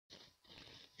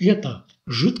Эта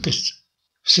жидкость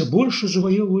все больше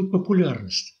завоевывает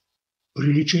популярность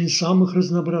при лечении самых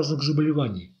разнообразных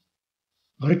заболеваний.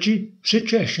 Врачи все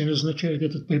чаще назначают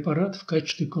этот препарат в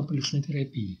качестве комплексной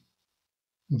терапии.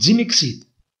 Димексид.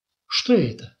 Что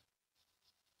это?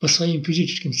 По своим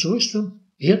физическим свойствам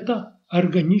это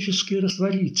органический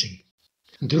растворитель.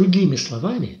 Другими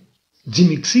словами,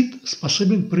 димексид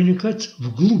способен проникать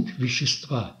вглубь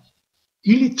вещества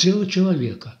или тела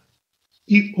человека,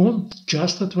 и он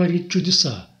часто творит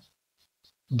чудеса.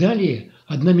 Далее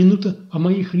 1 минута о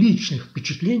моих личных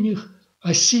впечатлениях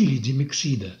о силе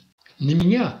димексида. На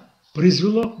меня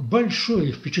произвело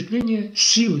большое впечатление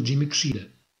сила димексида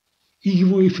и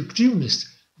его эффективность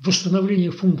в восстановлении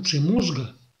функций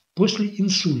мозга после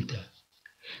инсульта.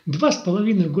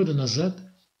 2,5 года назад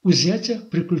у зятя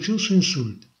приключился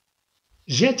инсульт.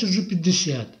 Зятю за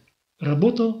 50,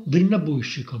 работал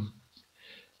дальнобойщиком.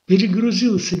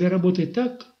 Перегрузил себя работой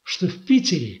так, что в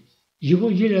Питере его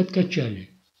еле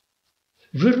откачали.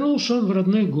 Вернулся он в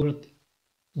родной город.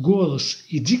 Голос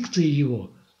и дикция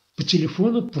его по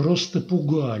телефону просто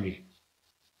пугали.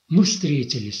 Мы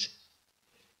встретились.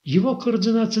 Его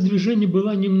координация движений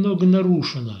была немного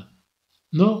нарушена,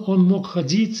 но он мог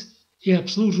ходить и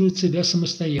обслуживать себя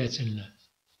самостоятельно.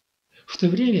 В то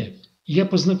время я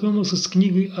познакомился с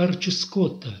книгой Арчи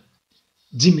Скотта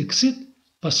 «Димексид.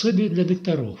 Пособие для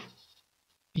докторов».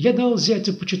 Я дал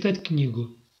зятю почитать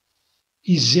книгу,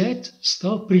 и зять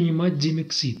стал принимать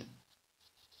димексид.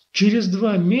 Через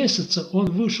 2 месяца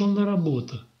он вышел на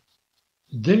работу.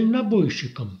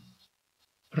 Дальнобойщиком.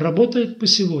 Работает по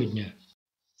сегодня.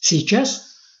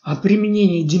 Сейчас о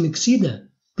применении димексида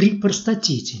при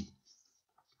простатите.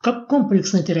 Как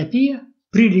комплексная терапия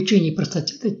при лечении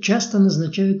простатита часто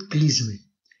назначают клизмы.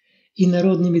 И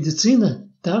народная медицина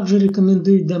также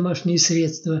рекомендует домашние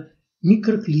средства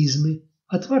микроклизмы,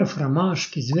 отваров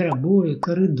ромашки, зверобоя,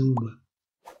 коры дуба.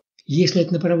 Если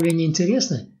это направление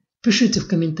интересно, пишите в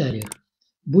комментариях.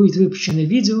 Будет выпущено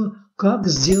видео, как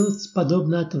сделать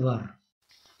подобный отвар.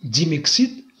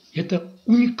 Димексид – это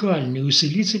уникальный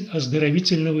усилитель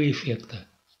оздоровительного эффекта.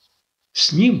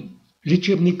 С ним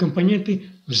лечебные компоненты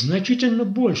в значительно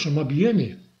большем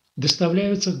объеме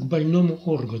доставляются к больному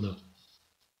органу.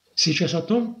 Сейчас о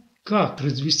том, как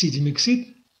развести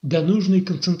димексид до нужной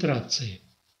концентрации.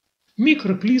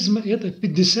 Микроклизма – это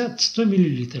 50-100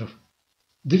 мл,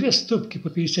 2 стопки по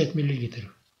 50 мл.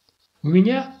 У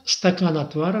меня стакан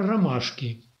отвара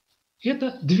ромашки –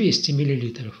 это 200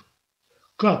 мл.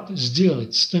 Как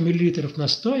сделать 100 мл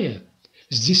настоя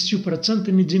с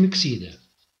 10% димексида?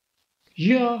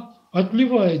 Я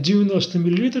отливаю 90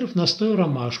 мл настоя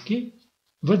ромашки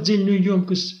в отдельную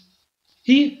емкость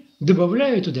и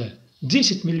добавляю туда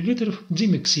 10 мл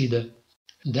димексида.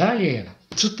 Далее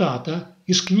цитата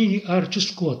из книги Арчи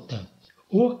Скотта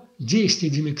о действии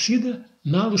димексида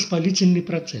на воспалительный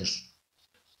процесс.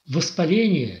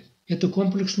 Воспаление – это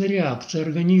комплексная реакция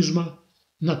организма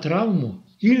на травму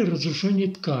или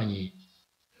разрушение тканей.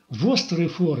 В острой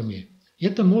форме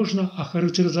это можно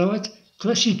охарактеризовать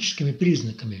классическими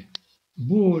признаками: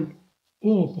 боль,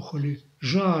 опухоли,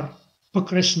 жар,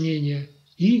 покраснение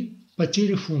и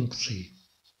потеря функции.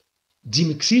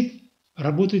 Димексид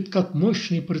работает как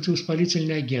мощный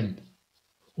противовоспалительный агент.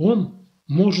 Он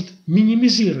может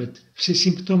минимизировать все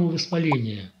симптомы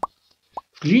воспаления.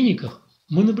 В клиниках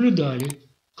мы наблюдали,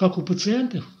 как у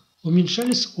пациентов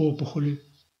уменьшались опухоли,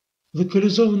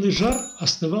 локализованный жар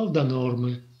остывал до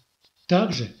нормы.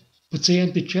 Также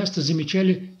пациенты часто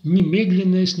замечали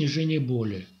немедленное снижение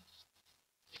боли.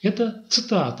 Это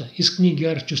цитата из книги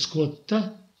Арчи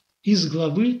Скотта из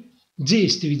главы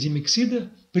 «Действие димексида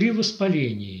при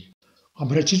воспалении».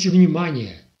 Обратите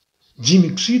внимание,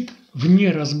 димексид в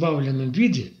неразбавленном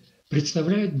виде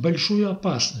представляет большую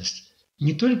опасность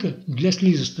не только для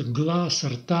слизистых глаз,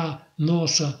 рта,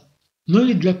 носа, но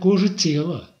и для кожи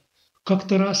тела.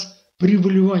 Как-то раз при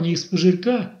выливании из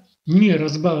пузырька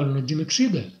неразбавленного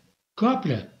димексида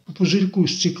капля по пузырьку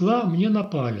стекла мне на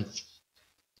палец.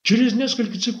 Через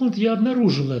несколько секунд я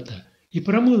обнаружил это и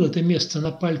промыл это место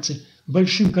на пальце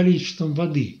большим количеством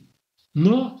воды.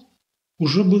 Но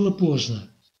уже было поздно.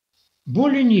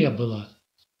 Боли не было,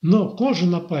 но кожа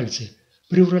на пальце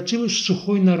превратилась в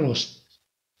сухой нарост,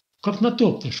 как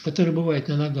натоптыш, который бывает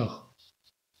на ногах.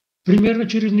 Примерно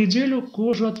через неделю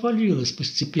кожа отвалилась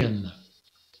постепенно.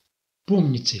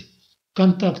 Помните,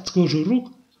 контакт с кожей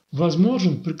рук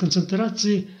возможен при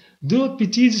концентрации до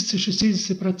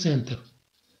 50-60%,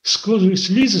 с кожей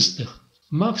слизистых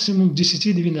максимум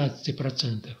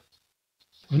 10-12%.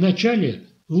 Вначале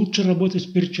лучше работать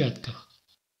в перчатках.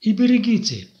 И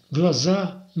берегите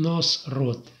глаза, нос,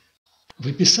 рот. В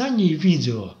описании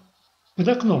видео под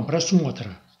окном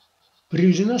просмотра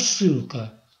приведена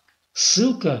ссылка.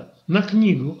 Ссылка на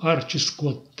книгу Арчи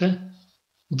Скотта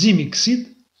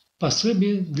 «Димексид.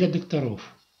 Пособие для докторов».